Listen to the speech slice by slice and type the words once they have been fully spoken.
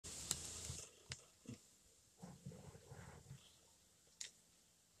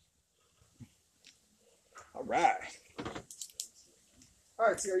right. All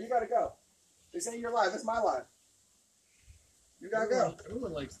right, Sierra, you gotta go. This ain't your live. This is my live. You gotta go.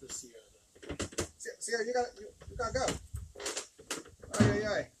 Everyone likes the Sierra. Sierra, you gotta go.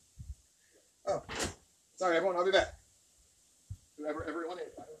 Ay. Oh, sorry, everyone. I'll be back. Whoever everyone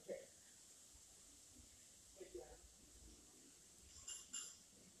is, I don't care.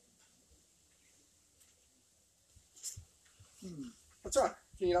 What's wrong?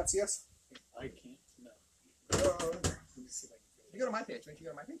 Can you not see us? I can't. No. Let me see if I can. You go to my page. Didn't you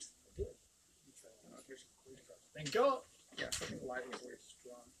go to my page? I did. Thank God. Yeah, something live is very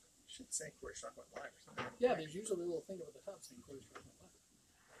strong. You should say Corey Strong went live or something. Yeah, there's usually a little thing over the top saying Corey Strong went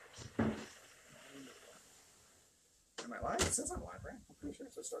live. Am I live? It says I'm live, right? I'm pretty sure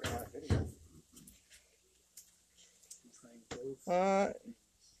it's starting a live video.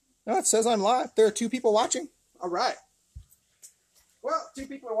 No, it says I'm live. There are 2 people watching. All right. Well, 2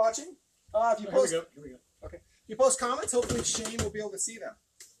 people are watching. If you post, Here we go. Okay. If you post comments, hopefully Shane will be able to see them.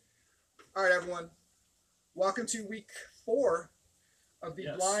 All right, everyone. Welcome to week 4 of the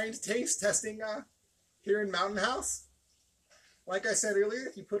blind taste testing here in Mountain House. Like I said earlier,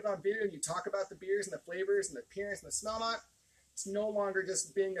 if you put it on video and you talk about the beers and the flavors and the appearance and the smell not, it's no longer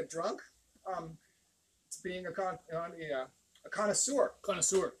just being a drunk. It's being a connoisseur.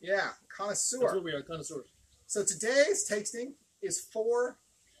 Connoisseur. Yeah, connoisseur. That's what we are, connoisseurs. So today's tasting is 4.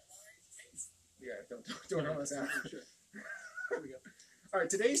 Yeah, don't run this out. Sure. Here we go. All right,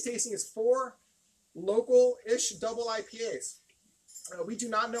 today's tasting is 4 local-ish double IPAs. We do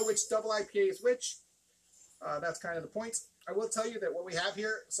not know which double IPA is which. That's kind of the point. I will tell you that what we have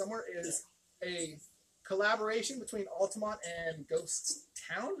here somewhere is a collaboration between Altamont and Ghost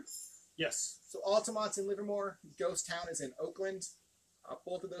Town. Yes. So Altamont's in Livermore, Ghost Town is in Oakland.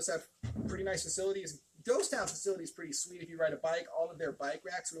 Both of those have pretty nice facilities. Ghost Town's facility is pretty sweet. If you ride a bike, all of their bike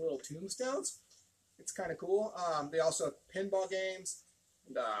racks are little tombstones. It's kind of cool. They also have pinball games.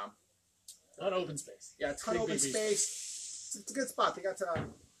 And, a lot of open space. Yeah, a ton of open space. It's a good spot. They got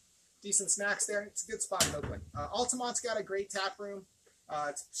decent snacks there. It's a good spot in Oakland. Altamont's got a great tap room.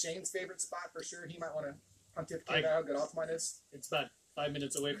 It's Shane's favorite spot for sure. He might want to pontificate about how good Altamont is. It's about 5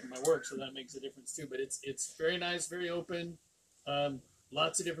 minutes away from my work, so that makes a difference too. But it's very nice, very open.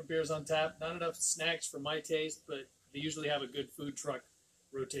 Lots of different beers on tap. Not enough snacks for my taste, but they usually have a good food truck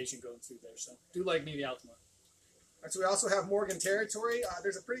rotation going through there. So do like me, the Altamont. So we also have Morgan Territory.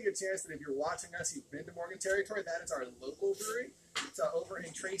 There's a pretty good chance that if you're watching us, you've been to Morgan Territory. That is our local brewery. It's over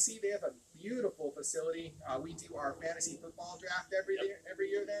in Tracy. They have a beautiful facility. We do our fantasy football draft every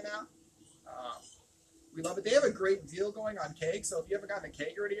year there now. We love it. They have a great deal going on kegs. So if you haven't gotten a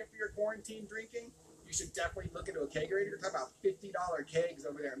kegerator yet for your quarantine drinking, you should definitely look into a kegerator. You're talking about $50 kegs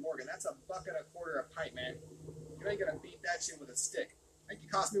over there in Morgan. That's $1.25 a pint, man. You ain't gonna beat that shit with a stick. I think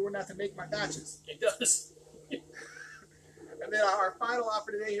it cost me more not to make my batches. It does. And then our final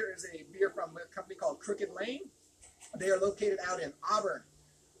offer today here is a beer from a company called Crooked Lane. They are located out in Auburn,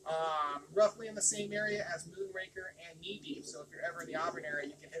 roughly in the same area as Moonraker and Knee Deep. So if you're ever in the Auburn area,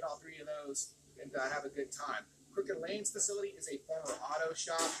 you can hit all 3 of those and have a good time. Crooked Lane's facility is a former auto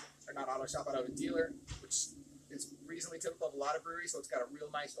dealer, which is reasonably typical of a lot of breweries. So it's got a real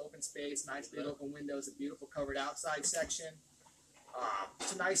nice open space, nice big open windows, a beautiful covered outside section.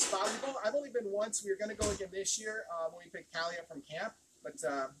 It's a nice spot. I've only been once. We were going to go again this year when we picked Callie up from camp, but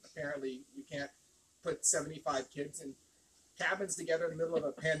apparently you can't put 75 kids in cabins together in the middle of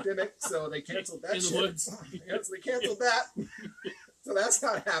a pandemic, so they canceled that shit. Woods. Yes, they canceled that, so that's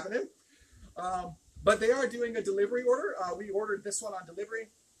not happening. But they are doing a delivery order. We ordered this one on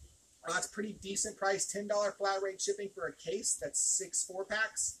delivery. It's pretty decent price, $10 flat rate shipping for a case. That's 6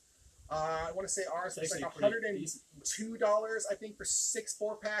 4-packs. I want to say ours was like $102, I think, for 6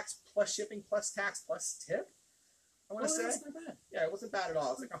 4-packs plus shipping, plus tax, plus tip. I want to say. That's not bad. Yeah, it wasn't bad at all.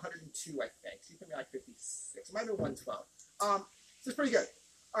 It was like 102, I think. So you can be like 56. It might have been 112. So it's pretty good.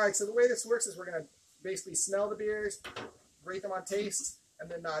 All right, so the way this works is we're going to basically smell the beers, rate them on taste,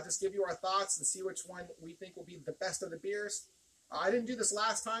 and then just give you our thoughts and see which one we think will be the best of the beers. I didn't do this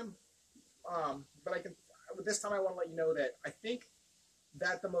last time, but this time I want to let you know that I think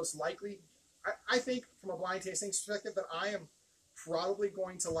that the most likely, I think from a blind tasting perspective, that I am probably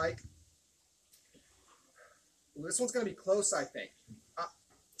going to like, this one's going to be close, I think.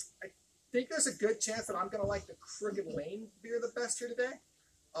 I think there's a good chance that I'm going to like the Crooked Lane beer the best here today.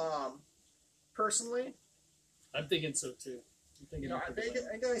 Personally. I'm thinking so too. I think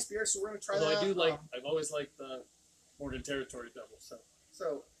a nice beer, so we're going to try that out. I do like, I've always liked the Morgan Territory double,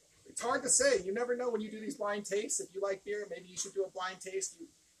 So it's hard to say. You never know when you do these blind tastes. If you like beer, maybe you should do a blind taste.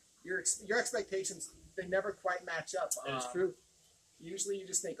 Your expectations, they never quite match up. That is true. Usually you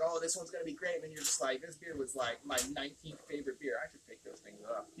just think, oh, this one's going to be great. And then you're just like, this beer was like my 19th favorite beer. I should pick those things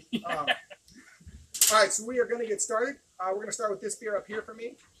up. All right, so we are going to get started. We're going to start with this beer up here for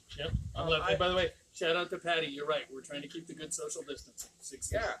me. Yep. Hey, by the way, shout out to Patty. You're right. We're trying to keep the good social distancing. 6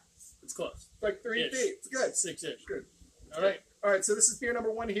 feet. Yeah. It's close. Like 3 feet. It's good. 6-ish. Good. All right. All right, so this is beer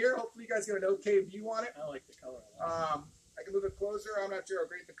number 1 here. Hopefully you guys get an okay view on it. I like the color. I can move it closer. I'm not sure how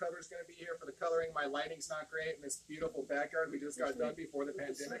great the cover is going to be here for the coloring. My lighting's not great in this beautiful backyard we just got done before the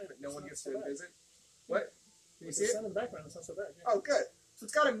pandemic, but no one gets to visit. What? Can you see it? The sun in the background. It's not so bad. Yeah. Oh, good. So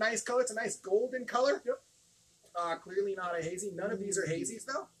it's got a nice color. It's a nice golden color. Yep. Clearly not a hazy. None of these are hazies,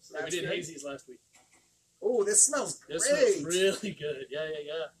 though. So we did hazies last week. Oh, this smells great. This smells really good. Yeah.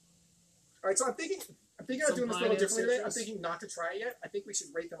 All right, so I'm thinking of doing this a little differently today. I'm thinking not to try it yet. I think we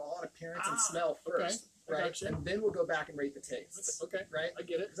should rate them all on appearance and smell first. Okay. Right? And then we'll go back and rate the taste. Okay. Right? I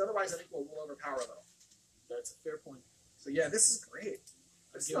get it. Because otherwise I think we'll overpower them. That's a fair point. So yeah, this is great.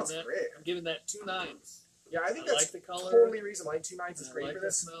 This smells great. I'm giving that 2 9s. Yeah, I think that's like the color. totally reasonable. I think 2 9s is great like for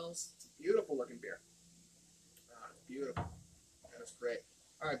this. The smells. It's a beautiful looking beer. It's beautiful. That's great.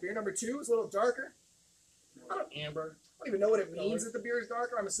 All right, beer number 2 is a little darker. Amber. I don't even know what it means that the beer is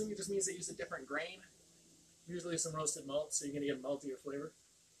darker. I'm assuming it just means they use a different grain. Usually some roasted malt, so you're going to get a maltier flavor.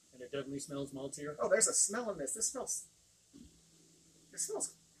 And it definitely smells maltier. Oh, there's a smell in this. This smells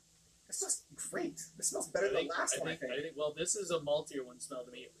great. This smells better than the last one, I think. Well, this is a maltier one smell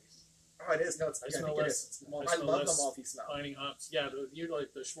to me, at least. Oh, it is. No, it's, I smell less. I love the malty smell. Finding hops. Yeah, you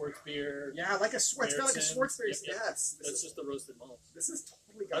like the Schwartz beer. Yeah, like it's got like a Schwartz beer. Yep. Yes. That's just the roasted malt. This is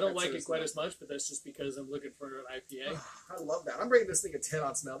totally got I don't like it quite as much, but that's just because I'm looking for an IPA. I love that. I'm rating this thing a 10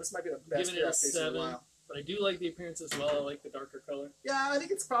 on smell. This might be the best beer I've tasted in a while. But I do like the appearance as well. I like the darker color. Yeah, I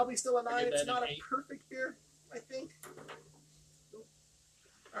think it's probably still a 9. It's not a perfect beer, I think.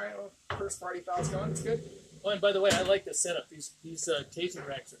 All right, well, first party foul's going. It's good. Oh, and by the way, I like the setup. These tasting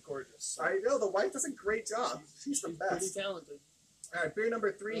racks are gorgeous. So I know. The wife does a great job. She's the best. Pretty talented. All right, beer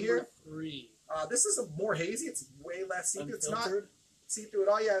number 3 here. 3. This is a more hazy. It's way less see-through. It's not see-through at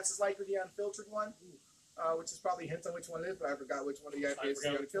all. Yeah, this is likely the unfiltered one, which is probably hints on which one it is, but I forgot which one of the IPAs is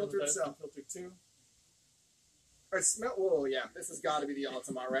unfiltered. So unfiltered too. All right, smell. Whoa, yeah, this has got to be the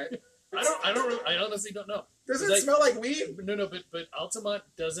Altamont, right? I honestly don't know. Does it smell like weed? No, but Altamont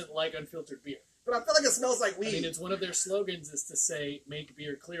doesn't like unfiltered beer. But I feel like it smells like weed. I mean, it's one of their slogans is to say, make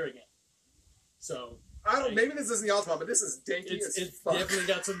beer clear again. So... maybe this isn't the Altamont, but this is danky as fuck. It's definitely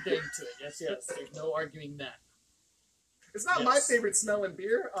got some dank to it. Yes. There's no arguing that. It's not my favorite smell in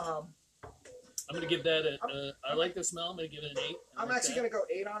beer. I'm going to give that I like the smell. I'm going to give it an 8. I'm actually going to go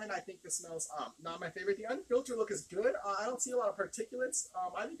 8 on it. I think the smell's not my favorite. The unfiltered look is good. I don't see a lot of particulates.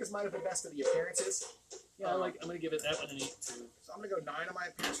 I think this might have the best of the appearances. Yeah, I'm going to give it that one an 8 too. So I'm going to go 9 on my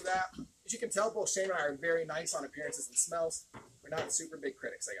appearance for that. As you can tell, both Shane and I are very nice on appearances and smells. We're not super big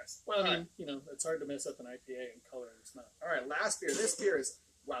critics, I guess. Well, I mean, it's hard to mess up an IPA in color and smell. All right, last beer. This beer is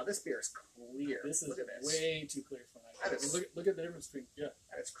clear. This is look at this. Way too clear for an IPA. Look at the difference between,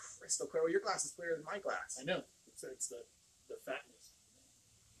 that is crystal clear. Well, your glass is clearer than my glass. I know. It's the fatness.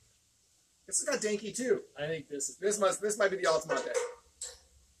 This has got danky too. I think this might be the Altamont day.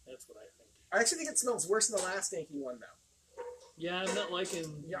 That's what I think. I actually think it smells worse than the last danky one, though. Yeah, I'm not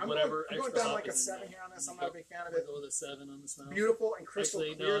liking I'm whatever. I'm going down like a 7 here on this. I'm not a big fan of it. Go with a 7 on the smell. Beautiful and crystal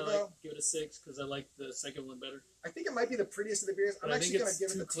clear, though. Give it a 6 because I like the second one better. I think it might be the prettiest of the beers. I'm actually going to give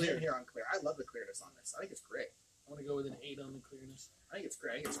it the 10 here on clear. I love the clearness on this. I think it's great. I want to go with an 8 on the clearness. I think it's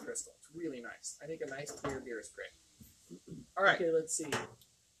great. I think it's crystal. It's really nice. I think a nice clear beer is great. All right. Okay, let's see.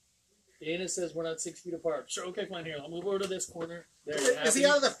 Dana says we're not 6 feet apart. Sure, okay, fine. Here, I'll move over to this corner. Is he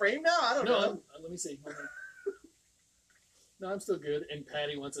out of the frame now? I don't know. Let me see. Hold on. No, I'm still good. And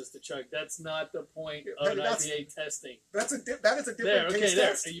Patty wants us to chug. That's not the point of IPA testing. That is a different taste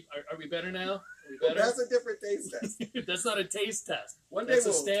test. Are we better now? Are we better? That's a different taste test. That's not a taste test. That's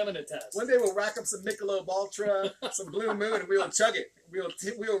a stamina test. One day we'll rack up some Michelob Ultra, some Blue Moon, and we'll chug it.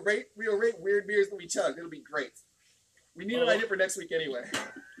 We'll rate weird beers that we chug. It'll be great. We need an idea for next week anyway.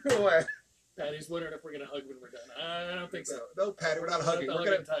 Patty's wondering if we're gonna hug when we're done. I don't think so. No, Patty, we're not hugging.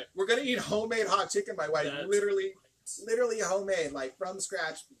 We're gonna eat homemade hot chicken. My wife literally homemade, like from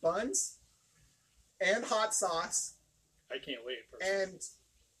scratch buns and hot sauce. I can't wait. And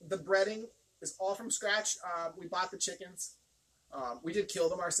the breading is all from scratch. We bought the chickens. We did kill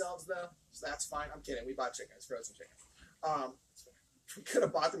them ourselves though, so that's fine. I'm kidding. We bought chickens, frozen chickens. We could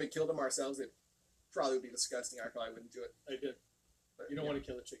have bought them and killed them ourselves. It probably would be disgusting. I probably wouldn't do it. I did. But you don't want to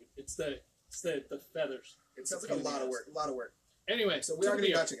kill a chicken. It's the feathers. It sounds like a lot of work. Anyway, so we are going to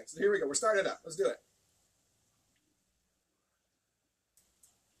eat hot chicken. So here we go. We're starting it up. Let's do it.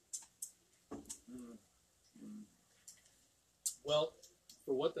 Well,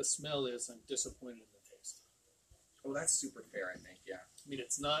 for what the smell is, I'm disappointed in the taste. Oh, that's super fair, I think, yeah. I mean,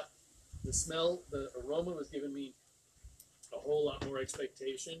 it's not the smell. The aroma was giving me a whole lot more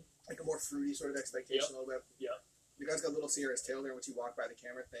expectation. Like a more fruity sort of expectation a little bit. Yeah. You guys got little Sierra's tail there when you walk by the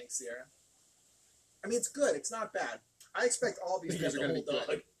camera. Thanks, Sierra. I mean, it's good. It's not bad. I expect all these beers are going to be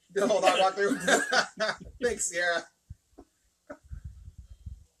good. The whole dog walk through. Thanks, Sierra.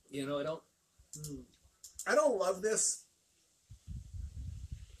 You know, I don't love this.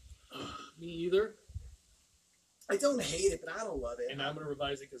 Me either. I don't hate it, but I don't love it. And I'm going to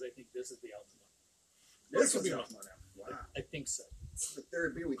revise it because I think this is the Altamont. This could be Altamont now. Wow. I think so. It's the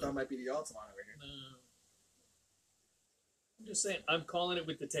third beer we thought might be the Altamont over here. I'm just saying, I'm calling it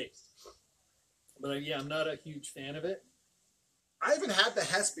with the taste. But yeah, I'm not a huge fan of it. I haven't had the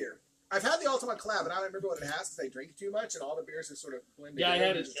Hess beer. I've had the Altamont Collab, but I don't remember what it has because I drink too much, and all the beers are sort of blended. Yeah, I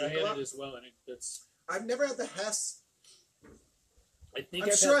had it as well, and that's. I've never had the Hess. I think I'm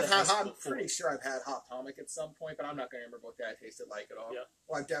pretty sure I've had Hop Tonic at some point, but I'm not going to remember what that tasted like at all. Yeah.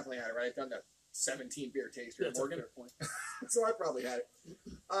 Well, I've definitely had it, right? I've done the 17 beer taster at Morgan. That's a fair point. So I probably had it.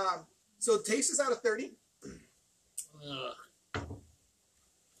 So taste is out of 30.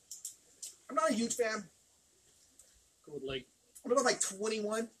 I'm not a huge fan. Go with like. I'm going to go like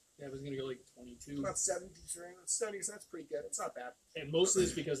 21. Yeah, I was going to go like 22. About 70, so that's pretty good. It's not bad. And most of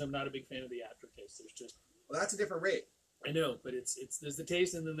this because I'm not a big fan of the aftertaste. There's just. Well, that's a different rate. I know, but there's the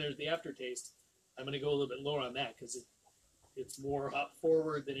taste and then there's the aftertaste. I'm going to go a little bit lower on that because it's more hop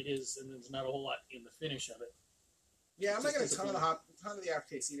forward than it is, and there's not a whole lot in the finish of it. Yeah, I'm not going to ton of the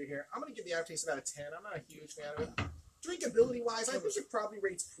aftertaste either here. I'm going to give the aftertaste about a 10. I'm not a huge fan of it. Drinkability wise, I think it probably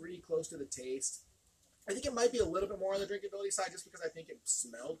rates pretty close to the taste. I think it might be a little bit more on the drinkability side just because I think it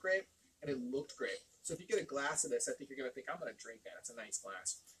smelled great and it looked great. So if you get a glass of this, I think you're going to think, I'm going to drink that. It's a nice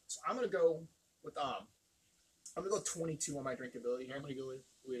glass. So I'm going to go with 22 on my drinkability here. I'm going to go with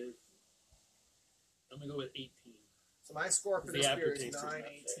 18. So my score for The this beer is aftertaste 9,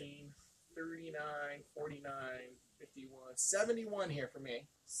 is 18, 39, 49, 51, 71 here for me.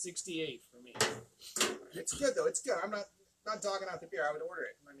 68 for me. It's good though. It's good. I'm not dogging out the beer. I would order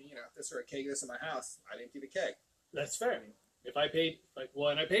it. I mean, you know, if this were a keg of this in my house, I'd empty the keg. That's fair. I mean, if I paid,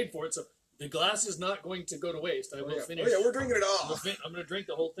 and I paid for it, so the glass is not going to go to waste. I will finish. Oh yeah, we're drinking it all. I'm going to drink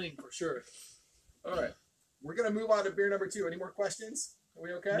the whole thing for sure. All right. We're going to move on to beer number 2. Any more questions? Are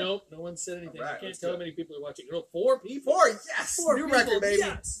we okay? Nope, no one said anything. Right, I can't tell how many people are watching. 4 people? 4, yes! 4 New people, record, baby.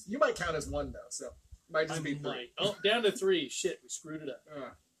 yes! You might count as 1, though, so it might just be 3. Oh, down to 3. Shit, we screwed it up.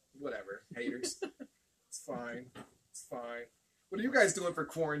 Whatever, haters. It's fine. It's fine. What are you guys doing for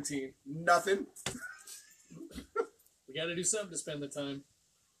quarantine? Nothing. We got to do something to spend the time.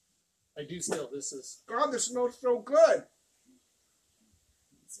 I do still. This is... God, this smells so good.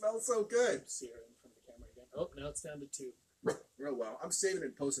 It smells so good. See her in front of the camera again. Oh, now it's down to 2. Real well. I'm saving it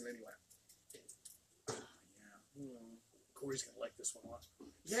and posting it anyway. Yeah. Corey's going to like this one a lot.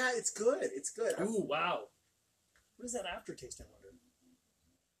 Yeah, it's good. It's good. Ooh, wow. What is that aftertaste, I wonder?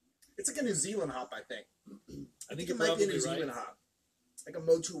 It's like a New Zealand hop, I think. I think it might be a New Zealand hop. Like a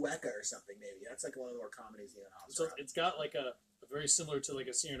Motueka or something, maybe. That's like one of the more common New Zealand hops. So it's got like a very similar to like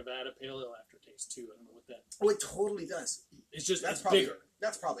a Sierra Nevada Pale Ale aftertaste, too. I don't know what that... Oh, it totally does. It's just, that's it's probably bigger.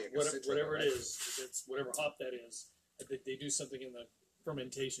 That's probably a good whatever it is. It's whatever hop that is. I think they do something in the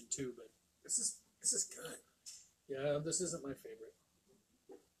fermentation, too, but... This is good. Yeah, this isn't my favorite.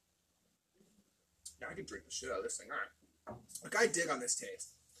 Yeah, I could drink the shit out of this thing. All right. Like, I dig on this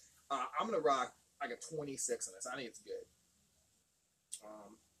taste. I'm going to rock like a 26 on this. I think it's good.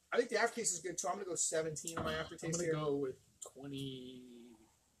 I think the aftertaste is good, too. I'm going to go 17 on my aftertaste here. I'm going to go with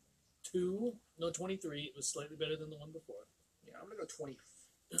 22. No, 23. It was slightly better than the one before. Yeah, I'm going to go 20.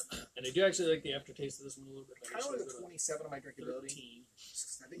 And I do actually like the aftertaste of this one a little bit better. I want to go 27 on my drinkability. 13.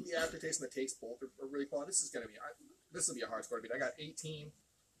 I think the aftertaste and the taste both are really quality. This will be a hard score to beat. I got 18,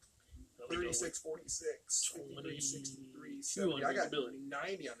 36, 46, 53, 63, 70. I got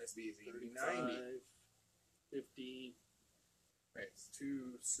 90 on this BZ. 90. 50. Right, it's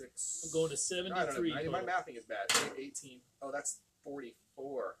 2, 6. I'm going to 73. No, my mathing is bad. 18. Oh, that's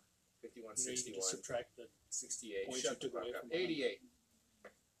 44. 51, 61. You subtract the 68. Shut the fuck up. 88.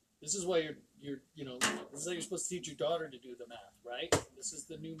 This is why you're this is how you're supposed to teach your daughter to do the math, right? This is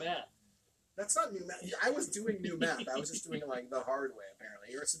the new math. That's not new math. I was doing new math. I was just doing it like the hard way,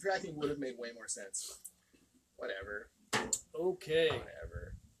 apparently. Your subtracting would have made way more sense. Whatever. Okay.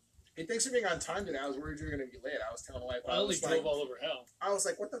 Whatever. Hey, thanks for being on time today. I was worried you were going to be late. I was telling my wife. I only drove all over hell. I was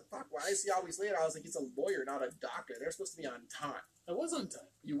like, what the fuck? Why is he always late? I was like, he's a lawyer, not a doctor. They're supposed to be on time. I was on time.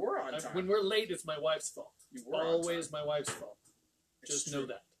 You were on time. When we're late, it's my wife's fault. You were always my wife's fault. Just know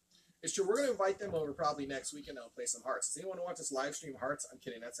that. It's true. We're gonna invite them over probably next week and they'll play some hearts. Does anyone want to watch us live stream hearts? I'm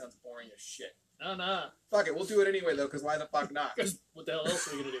kidding. That sounds boring as shit. Nah. Fuck it. We'll do it anyway though, because why the fuck not? Because what the hell else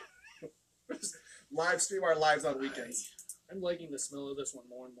are we gonna do? Just live stream our lives on weekends. I'm liking the smell of this one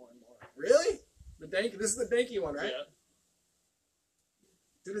more and more and more. Really? The danky. This is the danky one, right? Yeah.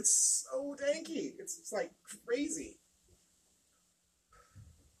 Dude, it's so danky. It's like crazy.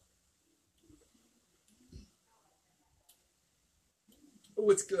 Oh,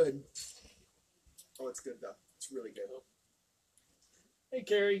 it's good. Oh, it's good though. It's really good. Hey,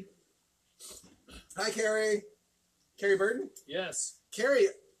 Carrie. Hi, Carrie. Carrie Burton? Yes. Carrie.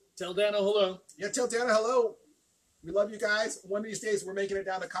 Tell Dana hello. Yeah, tell Dana hello. We love you guys. One of these days, we're making it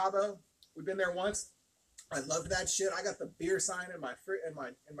down to Cabo. We've been there once. I loved that shit. I got the beer sign in my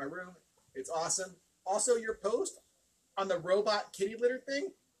room. It's awesome. Also, your post on the robot kitty litter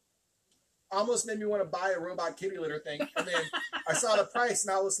thing almost made me want to buy a robot kitty litter thing. And then I saw the price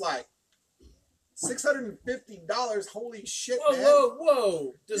and I was like, $650. Holy shit, man.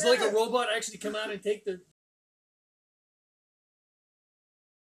 Whoa. Does like a Yeah. robot actually come out and take the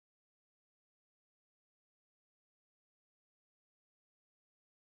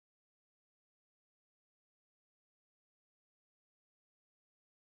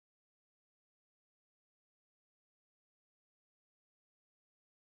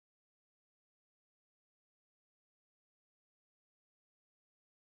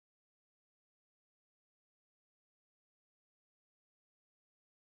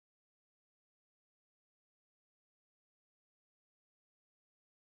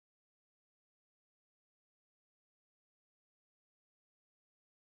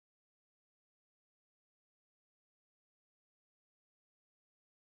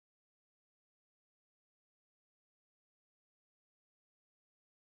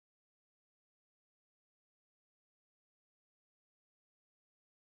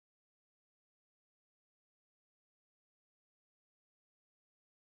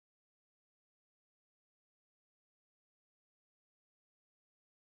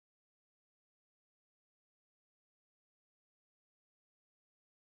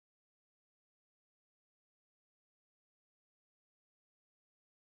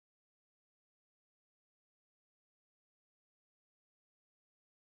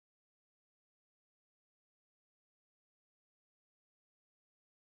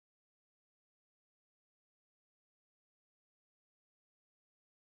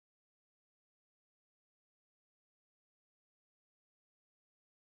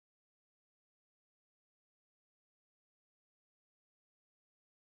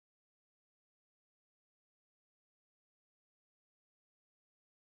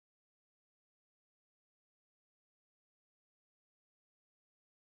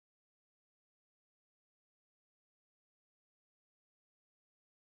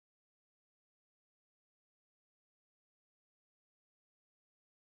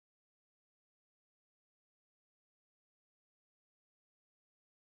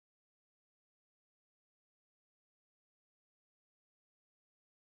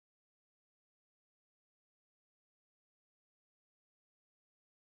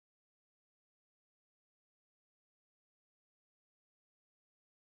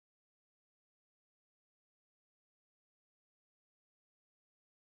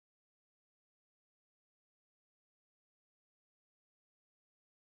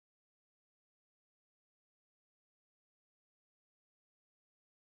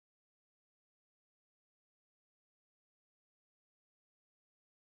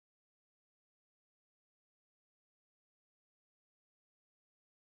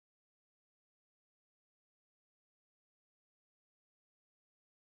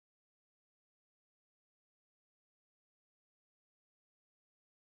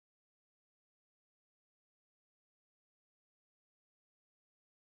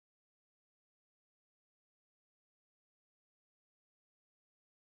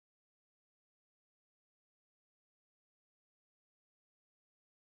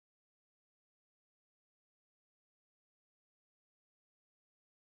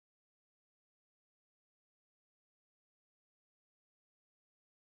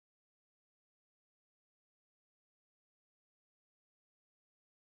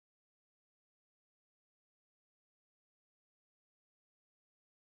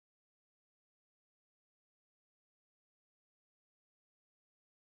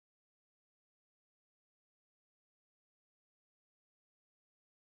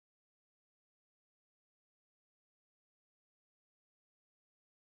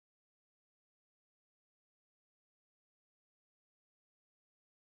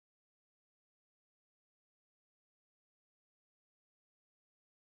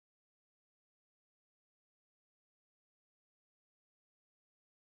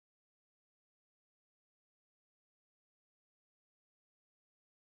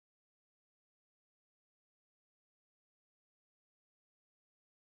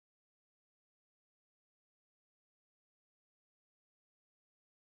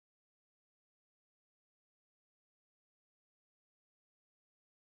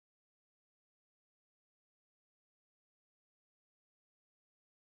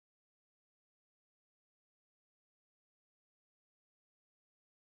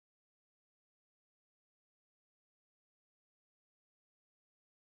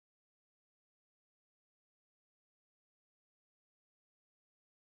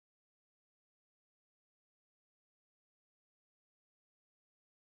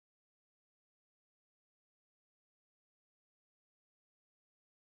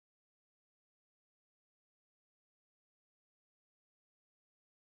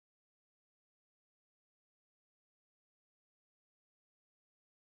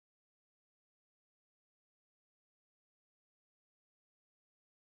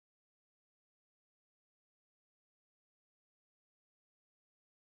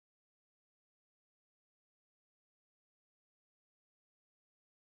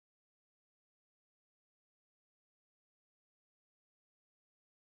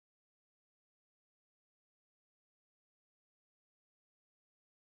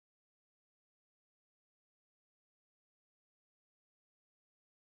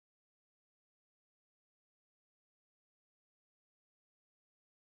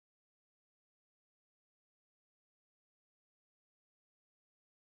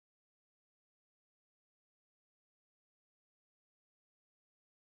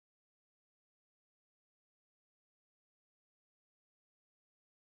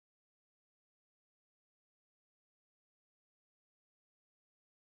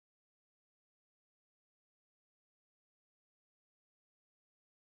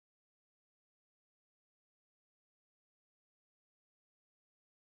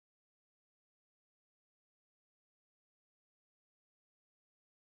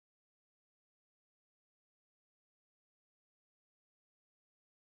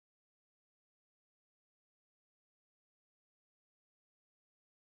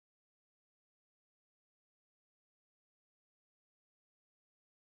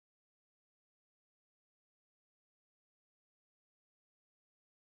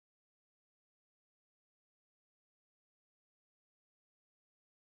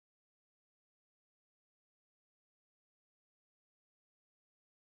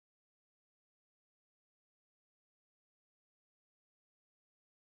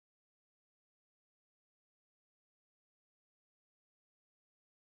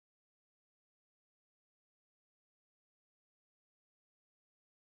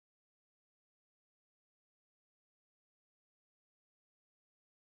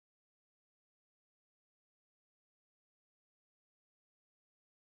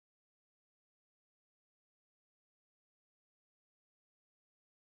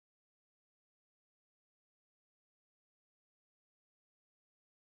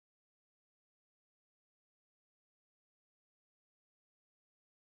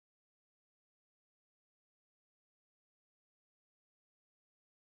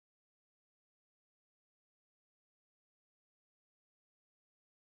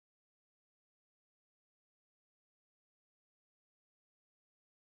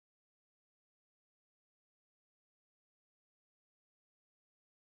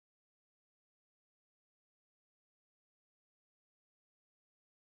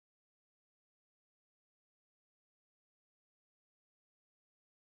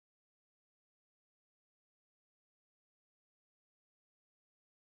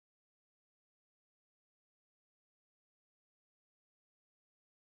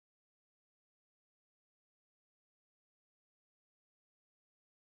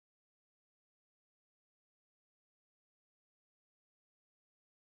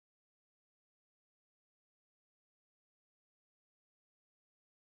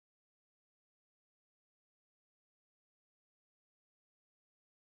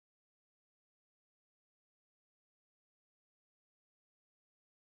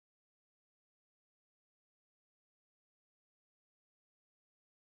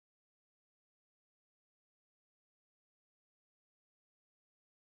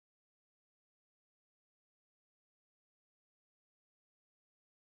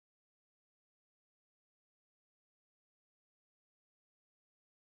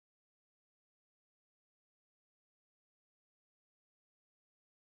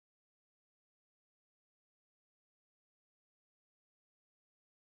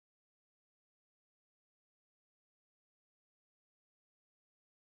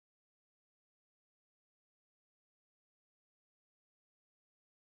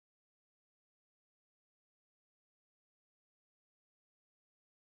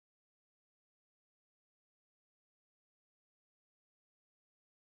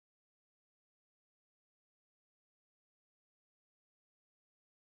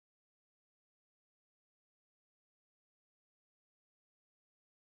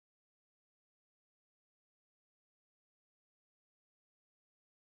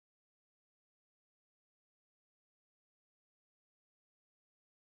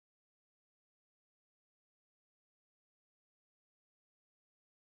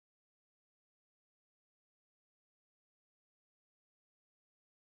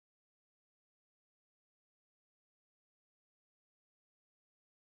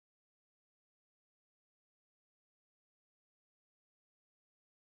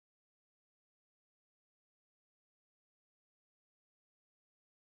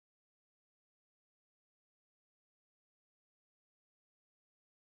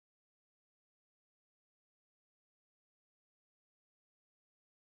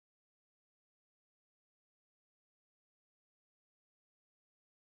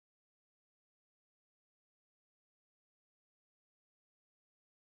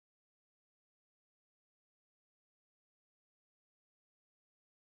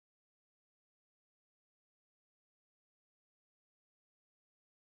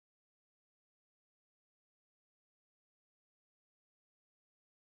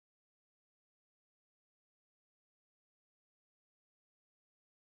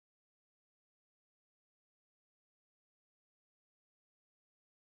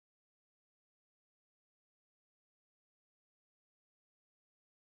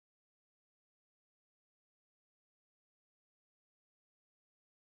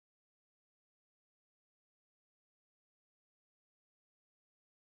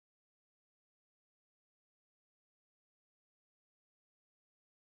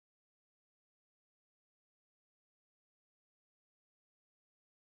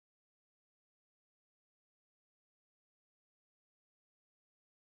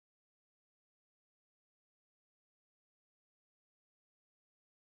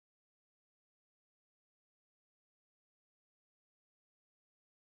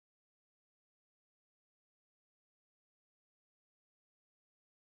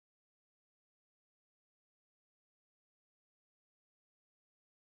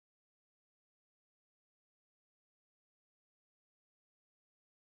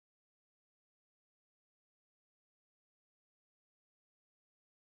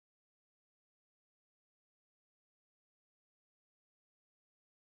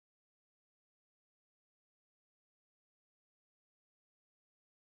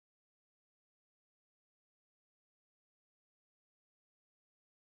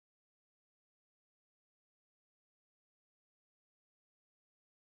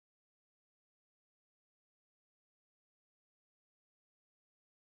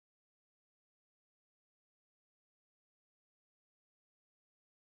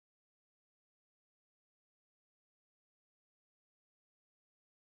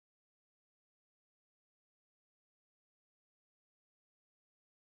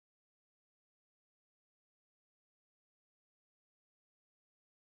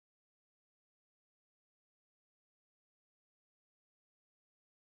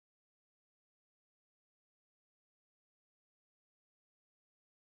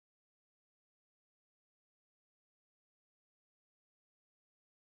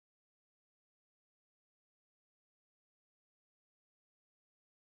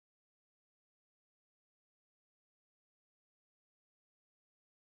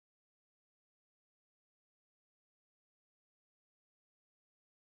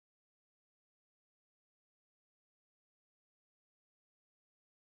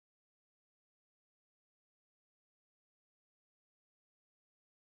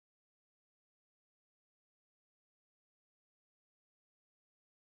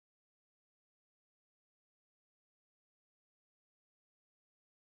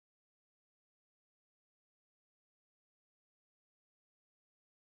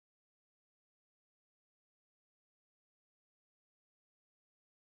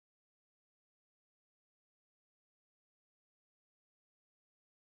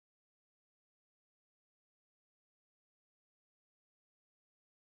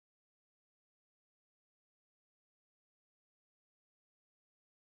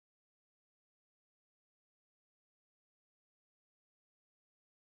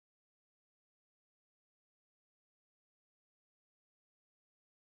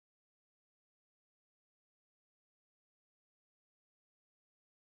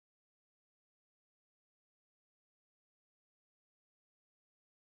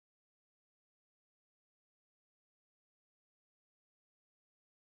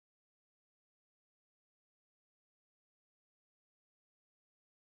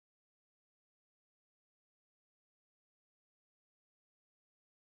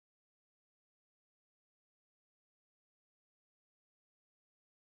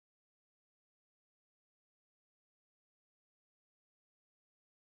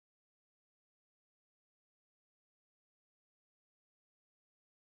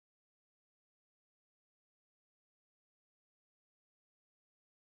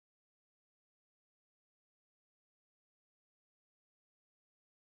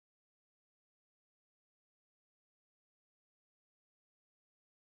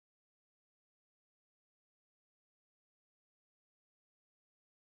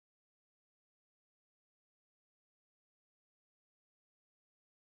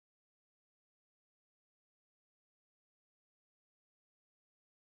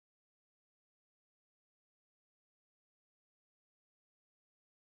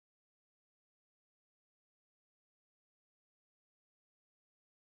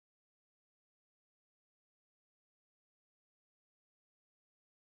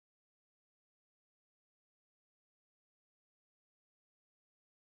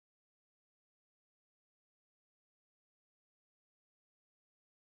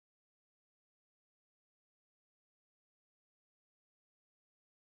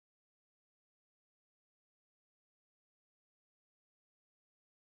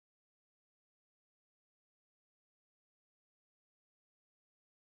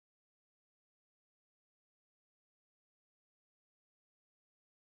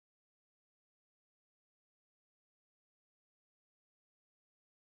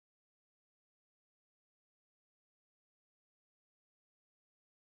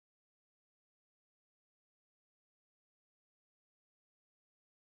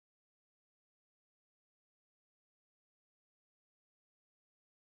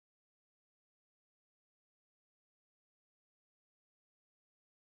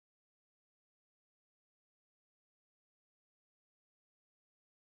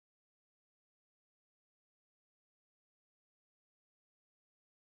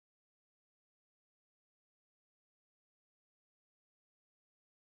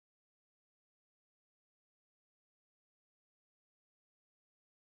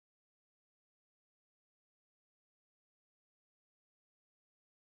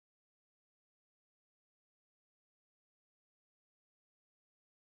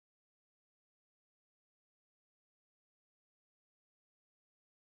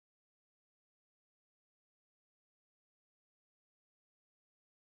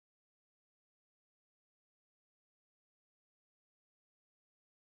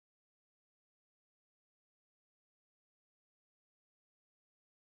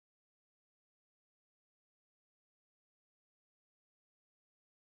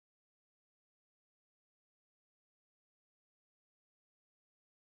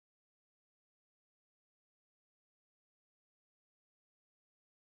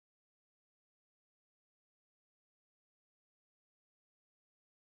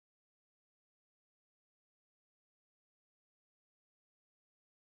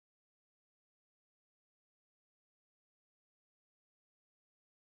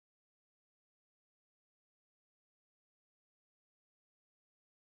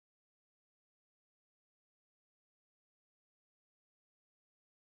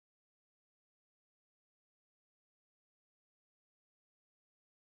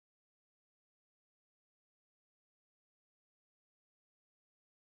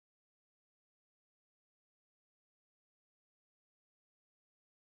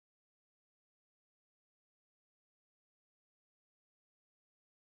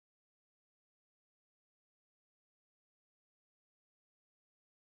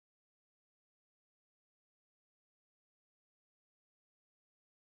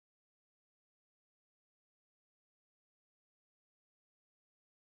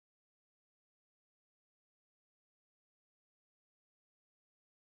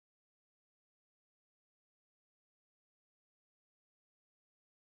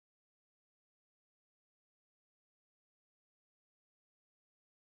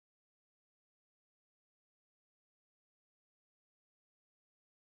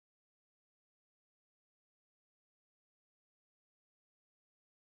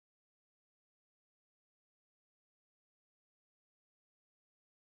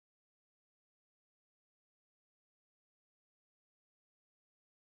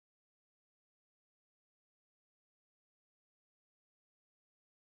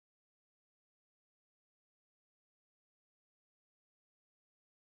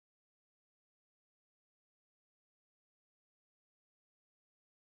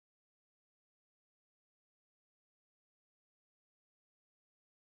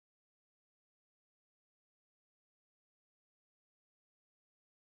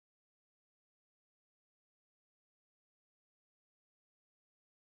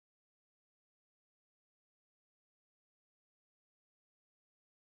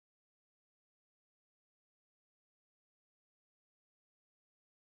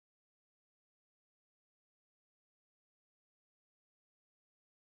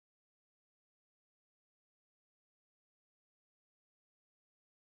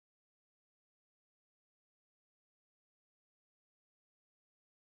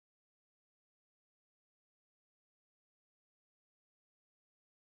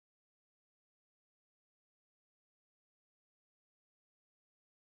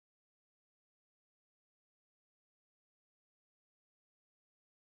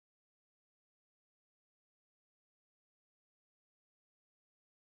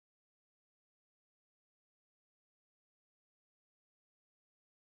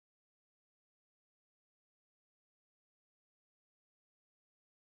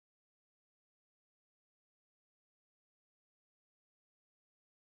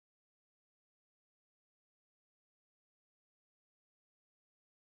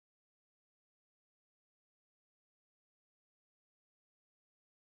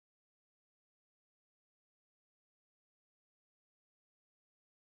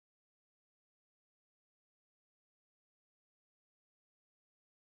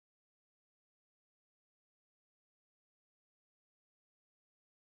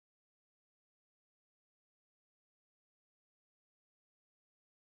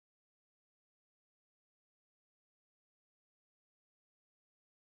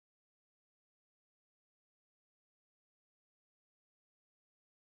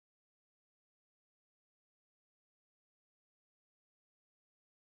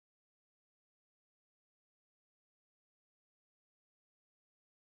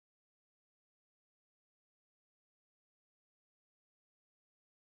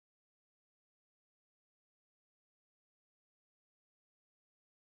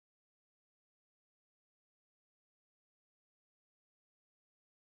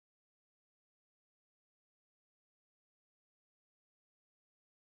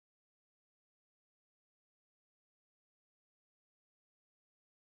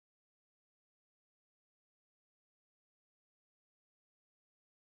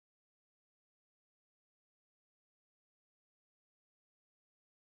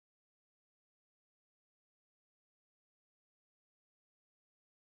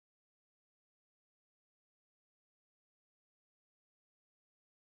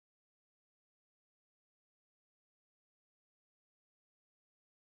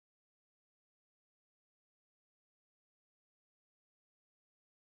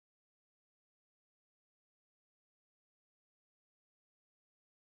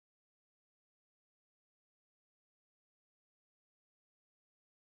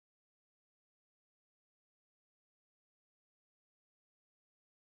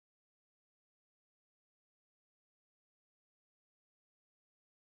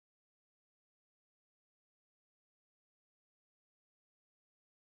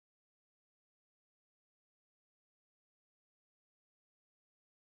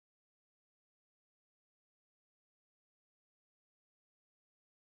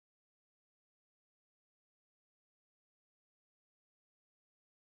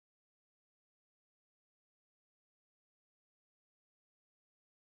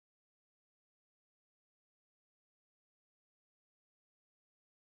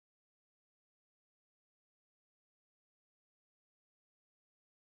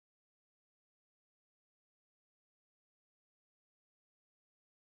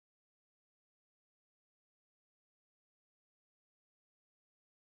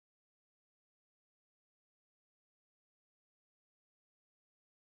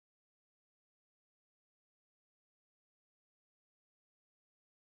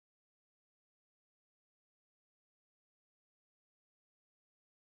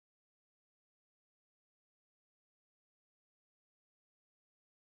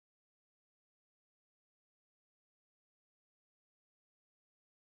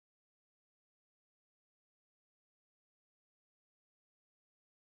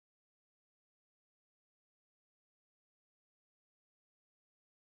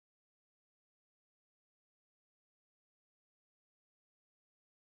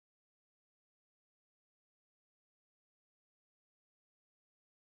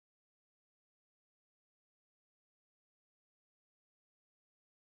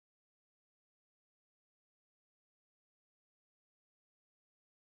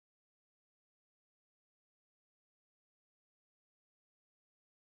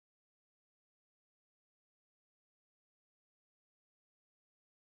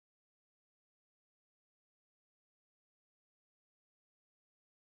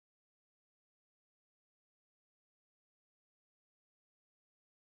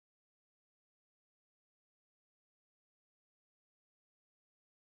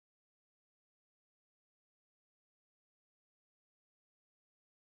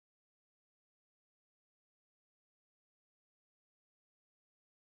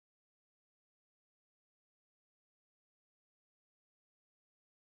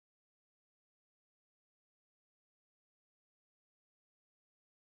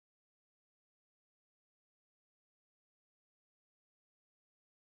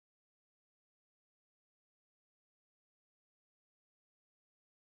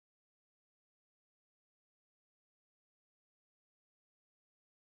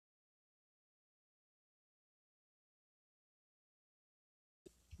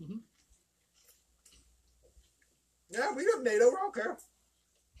Mm-hmm. Yeah, we have NATO. We don't care.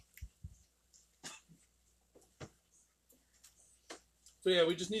 So yeah,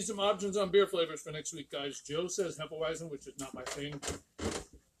 we just need some options on beer flavors for next week, guys. Joe says Hefeweizen, which is not my thing.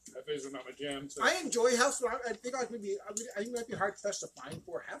 Hefes are not my jam. So. I enjoy Hefs, but I think I think it might be hard pressed to find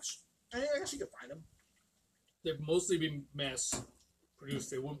 4 Hefs. I guess you could find them. They've mostly been mass produced.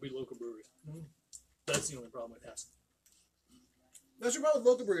 They wouldn't be local breweries. Mm-hmm. That's the only problem with Hefs. That's the problem with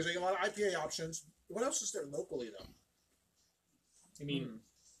local breweries. They get a lot of IPA options. What else is there locally, though? I mean,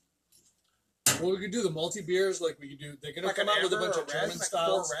 well, we could do the multi beers. Like we could do. They're gonna like come out with a bunch of red, German like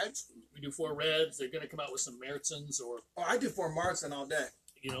styles. 4 reds. We do 4 reds. They're gonna come out with some Märzens or. Oh, I do 4 Marzen all day.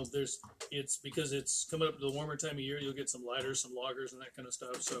 You know, it's because it's coming up to the warmer time of year. You'll get some lighters, some lagers, and that kind of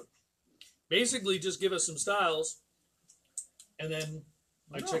stuff. So basically, just give us some styles, and then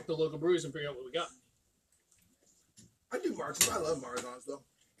I check the local breweries and figure out what we got. I do Marzens. I love Marzens though.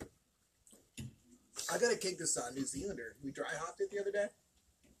 I got a cake this New Zealander. We dry hopped it the other day.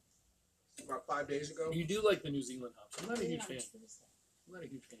 About 5 days ago. You do like the New Zealand hops. I'm not a huge fan. I'm not a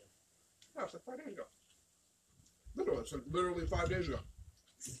huge fan. No, it's like 5 days ago. Literally 5 days ago.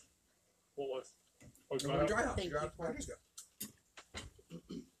 What was? Dry hopped. Dry hopped 5 days ago.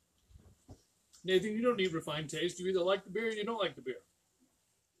 Nathan, you don't need refined taste. You either like the beer or you don't like the beer.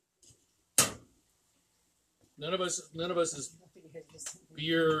 None of us is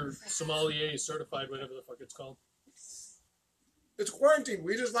beer sommelier certified, whatever the fuck it's called. It's quarantine.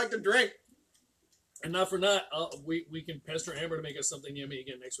 We just like to drink. And not for not, we can pester Amber to make us something yummy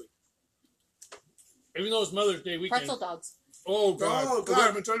again next week. Even though it's Mother's Day weekend. Pretzel dogs. Oh God! Oh, God.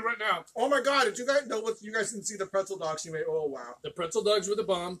 I'm gonna tell you right now. Oh my God! Did you guys know what? You guys didn't see the pretzel dogs you made? Oh wow! The pretzel dogs were the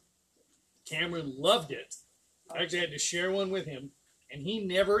bomb. Cameron loved it. I actually had to share one with him, and he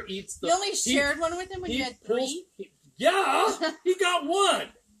never eats the. You only shared one with him when you had 3? Yeah, he got one.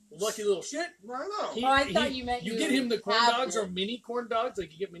 Lucky little shit. I know. I thought you meant you you get him the corn have dogs it. or mini corn dogs,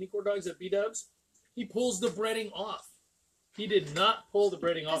 like you get mini corn dogs at B-Dubs. He pulls the breading off. He did not pull the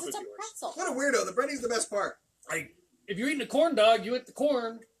breading off of Because it's a yours. pretzel. What a weirdo! The breading's the best part. If you're eating a corn dog, you eat the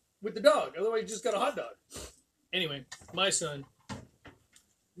corn with the dog. Otherwise, you just got a hot dog. Anyway, my son.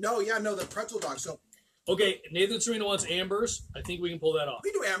 No, the pretzel dog. So Okay, Nathan Serena wants Ambers. I think we can pull that off.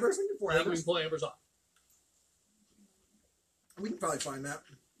 we do Ambers. We do 4 I think we Ambers. can pull Ambers off. We can probably find that.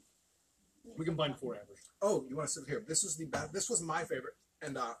 We can find 4 Ambers. Oh, you want to sit here? This was my favorite,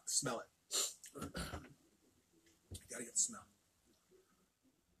 and smell it. You gotta get the smell.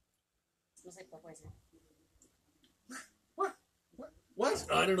 Smells like Budweiser. What?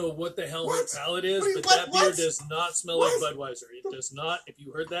 I don't know what the hell What? her palate is, What? but What? that beer What? does not smell What? like Budweiser. It does not. If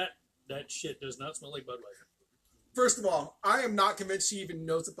you heard that, that shit does not smell like Budweiser. First of all, I am not convinced she even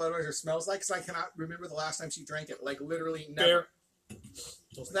knows what Budweiser smells like because I cannot remember the last time she drank it. Like literally never. Fair.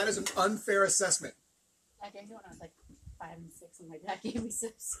 So that is an unfair assessment. I drank it when I was like 5 and 6, and my dad gave me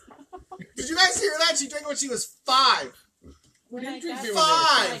sips. Did you guys hear that? She drank it when she was 5. When didn't I drink got beer sips when they were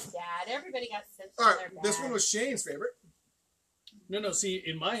from my five. dad. Everybody got sips All from right, their dad. this one was Shane's favorite. No. See,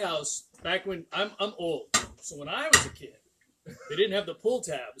 in my house, back when I'm old, so when I was a kid, they didn't have the pull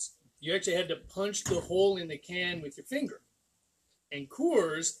tabs. You actually had to punch the hole in the can with your finger. And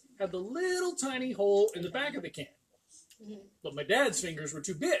Coors had the little tiny hole in the back of the can. Mhm. But my dad's fingers were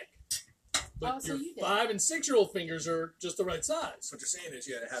too big. But Oh, so your you did. 5 and 6-year-old fingers are just the right size. What you're saying is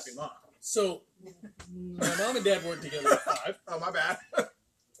you had a happy mom. So my mom and dad weren't together at 5. Oh, my bad.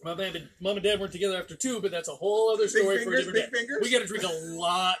 Mom and dad weren't together after 2, but that's a whole other story Big for a fingers, different big day. fingers? We got to drink a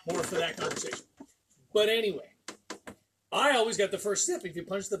lot more for that conversation. But anyway, I always got the first sip. If you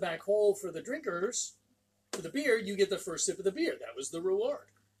punch the back hole for the drinkers, for the beer, you get the first sip of the beer. That was the reward.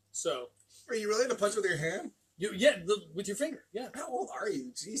 So, Are you really to punch with your hand? with your finger, yeah. How old are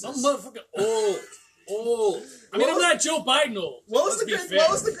you? Jesus. I'm motherfucking old. I mean, I'm not Joe Biden old. What was Let's be fair.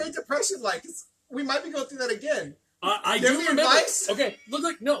 what was the Great Depression like? We might be going through that again. I Give do me remember. advice? Okay,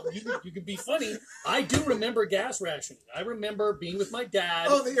 look, no, you can be funny. I do remember gas rationing. I remember being with my dad.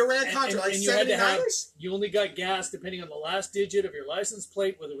 Oh, the Iran-Contra, like you had to have. 79ers? You only got gas depending on the last digit of your license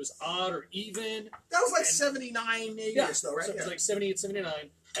plate, whether it was odd or even. That was like 79, 80 Yeah, or so, right? so it was Yeah. like 78, 79.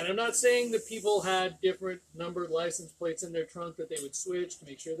 And I'm not saying that people had different numbered license plates in their trunk that they would switch to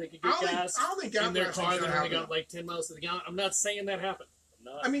make sure they could get gas I don't think gas in their rationing car should that only happen. got like 10 miles to the gallon. I'm not saying that happened.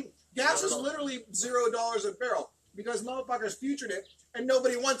 I mean, gas Not is at all. literally $0 a barrel because motherfuckers futured it and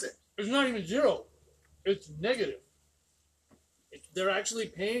nobody wants it. It's not even zero. It's negative. They're actually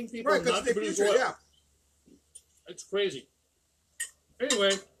paying people Right, because not they to produce futured oil. it, yeah. It's crazy.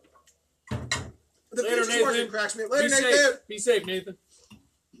 Anyway, The Later, futures market Nathan. cracks me. be Later, safe. Nathan. Be safe, Nathan.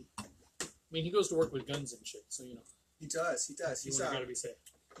 I mean, he goes to work with guns and shit, so you know He does. you He's gotta be safe.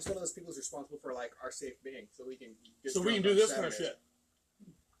 He's one of those people who's responsible for like our safe being, so we can. Get So we can drunk do on this kind of Saturdays.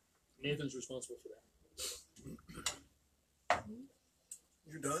 shit. Nathan's responsible for that.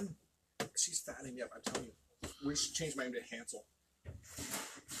 You're done. She's fattening me up. I'm telling you. We should change my name to Hansel.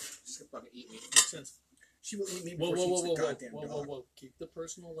 She's gonna fucking eat me. Makes sense. She will eat me Whoa, before whoa, she whoa, eats the whoa, goddamn whoa, dog. whoa, whoa! Keep the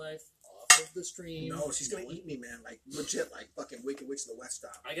personal life off of the stream. No, she's gonna eat me, man. Like legit, like fucking Wicked Witch of the West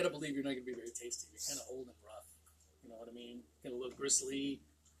style. I gotta believe you're not gonna be very tasty. You're kind of old and rough. You know what I mean? Get a little gristly.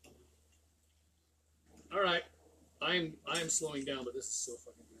 All right, I'm slowing down, but this is so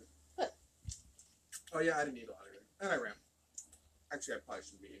fucking good. Oh yeah, I didn't eat a lot of it, and I ran. Actually, I probably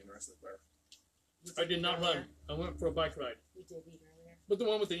shouldn't be eating the rest of the flavor. I did not run. I went for a bike ride, We did eat earlier. but the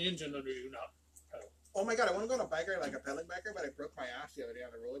one with the engine under you, not pedal. Oh my god, I want to go on a bike ride, like a pedaling bike ride, but I broke my ass the other day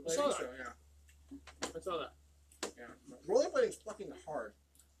on the I saw rollerblading. that. So yeah, I saw that. yeah. Rollerblading's fucking hard.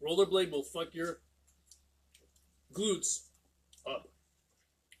 Rollerblade will fuck your glutes up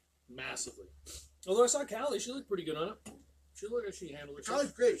massively. Although I saw Callie, she looked pretty good on it. She looked like she handled it.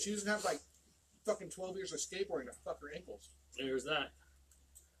 College great. She doesn't have like fucking 12 years of skateboarding to fuck her ankles. There's that.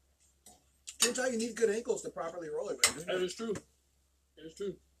 Turns out you need good ankles to properly rollerblade. Isn't That it? is true. That is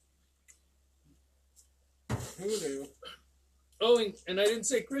true. Who knew? Oh, and I didn't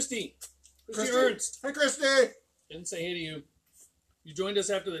say Christy. Christy Ernst. Hi, Christy. Didn't say hey to you. You joined us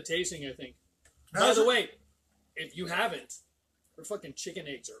after the tasting, I think. By How's the it- way, if you haven't, her fucking chicken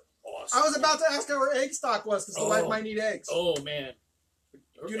eggs are awesome. I was about to ask how her egg stock was because the wife might need eggs. Oh, man.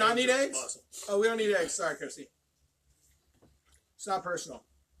 Her Do you not need are eggs? Awesome. Oh, we don't need eggs. Sorry, Christy. It's not personal.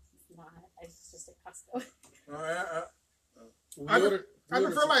 It's not. It's just a Costco. All right. We I ordered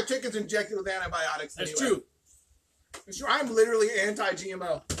prefer some- my chickens injected with antibiotics. That's anyway. true. Sure, I'm literally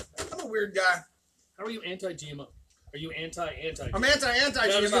anti-GMO. I'm a weird guy. How are you anti-GMO? Are you anti-GMO? I'm anti-GMO.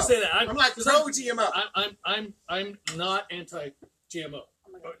 Yeah, I was gonna say that. I'm like 'cause pro-GMO. I'm not anti-GMO.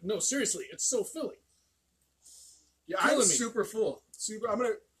 Oh my God. No, seriously, it's so filling. Yeah, I'm killing me. super full. Super. I don't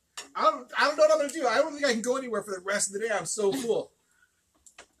know what I'm gonna do. I don't think I can go anywhere for the rest of the day. I'm so full.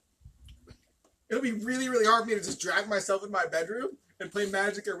 It'll be really, really hard for me to just drag myself in my bedroom and play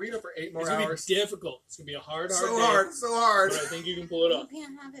Magic Arena for 8 more It's gonna hours. be difficult. It's gonna be a hard So day, hard, so hard. but I think you can pull it You off.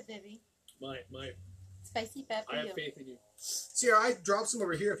 can't have it, baby. My, Spicy pepper. I have you. faith in you. Sierra, I dropped some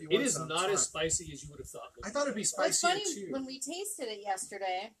over here if you want It is some. not It's as fine. spicy as you would have thought. I thought it'd be Well, it's spicier funny too. when we tasted it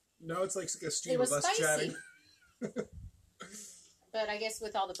yesterday, No, it's like a stream it was of us spicy. chatting. But I guess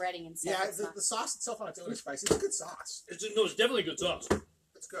with all the breading and stuff, Yeah, it's not. the sauce itself on its own is spicy. It's a good sauce. It's definitely good sauce.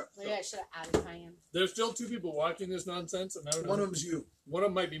 It's good. Maybe I should have added cayenne. There's still 2 people watching this nonsense, and I don't know. One of them's you. One of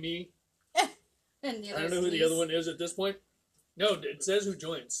them might be me. And the I don't know who the other one is at this point. No, it says who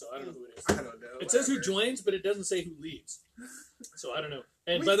joins, so I don't know who it is. I don't know. It says who whatever. joins, but it doesn't say who leaves. So I don't know.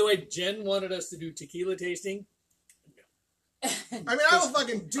 And by the way, Jen wanted us to do tequila tasting. I mean, I will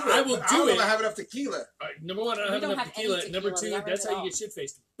fucking do it. I will but do I don't know it. if I have enough tequila. Number one, I don't We have don't enough have any tequila. tequila. Number We 2, got rid that's of how it you all. get shit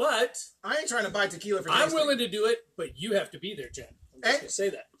faced. But I ain't trying to buy tequila for I'm tasting. willing to do it, but you have to be there, Jen. I'm just And- going to say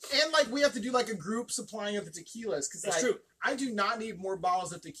that. And like we have to do like a group supplying of the tequilas because That's like true. I do not need more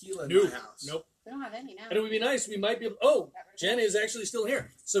bottles of tequila in Nope. my house. Nope. We don't have any now. And it would be nice. We might be able. Oh, Jen is actually still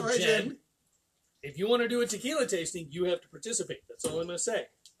here. So, All right, Jen, Jen. if you want to do a tequila tasting, you have to participate. That's all I'm going to say.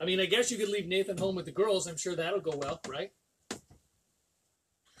 I mean, I guess you could leave Nathan home with the girls. I'm sure that'll go well, right?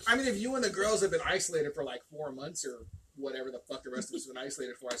 I mean, if you and the girls have been isolated for like 4 months or whatever the fuck the rest of us have been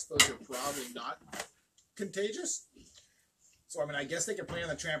isolated for, I suppose you're probably not contagious. So I mean, I guess they could play on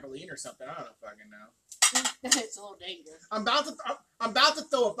the trampoline or something. I don't fucking know. It's a little dangerous. I'm about to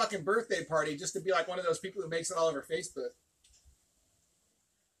throw a fucking birthday party just to be like one of those people who makes it all over Facebook.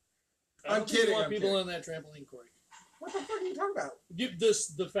 I I'm don't think you kidding, want I'm people kidding. on that trampoline, Corey. What the fuck are you talking about? Give this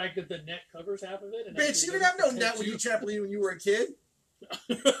the fact that the net covers half of it. And Bitch, actually you didn't have no doesn't net when you protect trampoline when you were a kid.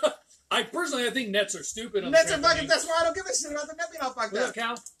 I think nets are stupid. On Nets the are fucking. trampoline. That's why I don't give a shit about the net being all fucked What up. up,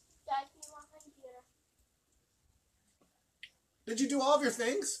 Cal? Dad, can you lock my computer? Did you do all of your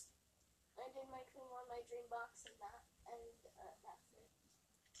things? I did my cream on my dream box and that's it.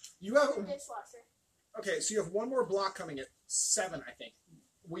 You have. The dishwasher. Okay, so you have one more block coming at 7, I think.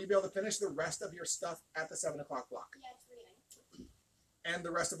 Will you be able to finish the rest of your stuff at the 7 o'clock block? Yeah, it's reading. And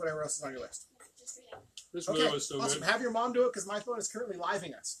the rest of whatever else is on your list? Just reading. This Okay, really was so awesome. good. Have your mom do it because my phone is currently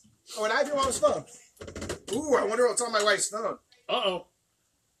living us. Oh, and I have your mom's phone. Ooh, I wonder what's on my wife's phone. Uh-oh.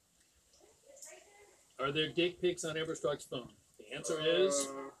 Are there dick pics on Everstock's phone? The answer is...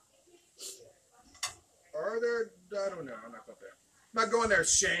 Are there? I don't know. I'm not going there. I'm not going there,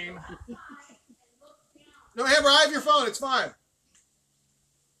 Shane. No, Amber, I have your phone. It's fine.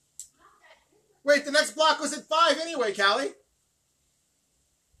 Wait, the next block was at 5 anyway, Callie.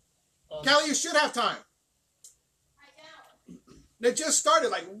 Callie, you should have time. I don't. It just started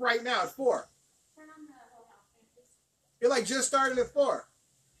like right now at 4. Turn on the whole house, please. It like just started at 4.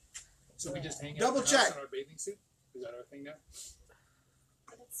 So we just hang out Double in the house check. in our bathing suit? Is that our thing now?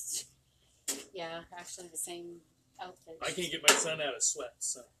 But it's, yeah, actually the same outfit. I can't get my son out of sweat,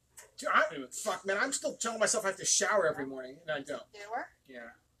 so. Dude, Anyway. fuck, man, I'm still telling myself I have to shower every morning, and I don't. Did it work? Yeah.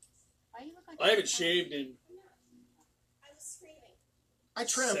 Why you look like I haven't shaved in. I was screaming. I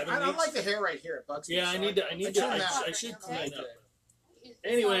trim. 7 I don't weeks? like the hair right here. It bugs me. Yeah, so I need to. I need to. trim that. I should clean up. Is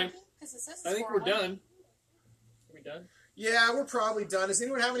Anyway, that working? 'Cause it says it's I think 4 we're one. done. Are we done? Yeah, we're probably done. Does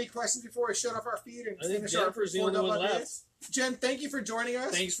anyone have any questions before I shut off our feed and I think finish Jennifer's the our only 4 one double left. IPAs? Jen, thank you for joining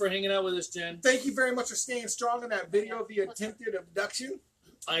us. Thanks for hanging out with us, Jen. Thank you very much for staying strong in that video of the attempted abduction.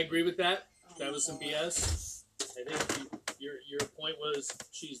 I agree with that. That was some BS. I think your point was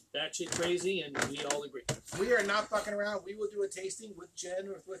she's batshit crazy, and we all agree. We are not fucking around. We will do a tasting with Jen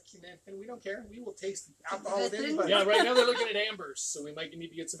or with Kenneth, and we don't care. We will taste alcohol with anybody. Yeah, right now they're looking at ambers, so we might need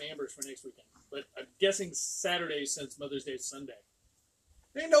to get some ambers for next weekend. But I'm guessing Saturday since Mother's Day is Sunday.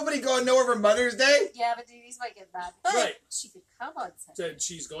 Ain't nobody going nowhere for Mother's Day. Yeah, but dude, these might get bad. Right. She could come on Sunday. Said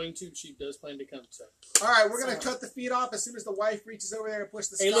she's going to. She does plan to come. So. All right, we're going to cut the feed off as soon as the wife reaches over there and push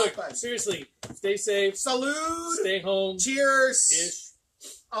the Hey, stop look. button. Seriously, stay safe. Salud. Stay home. Cheers.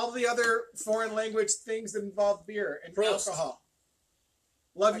 Ish. All the other foreign language things that involve beer and Prost. alcohol.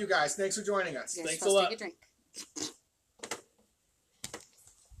 Love you guys. Thanks for joining us. You're Thanks a supposed lot. to take a drink.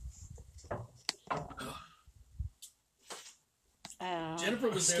 Jennifer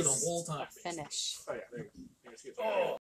was there the whole time. Finish. Oh yeah, there you go. Oh.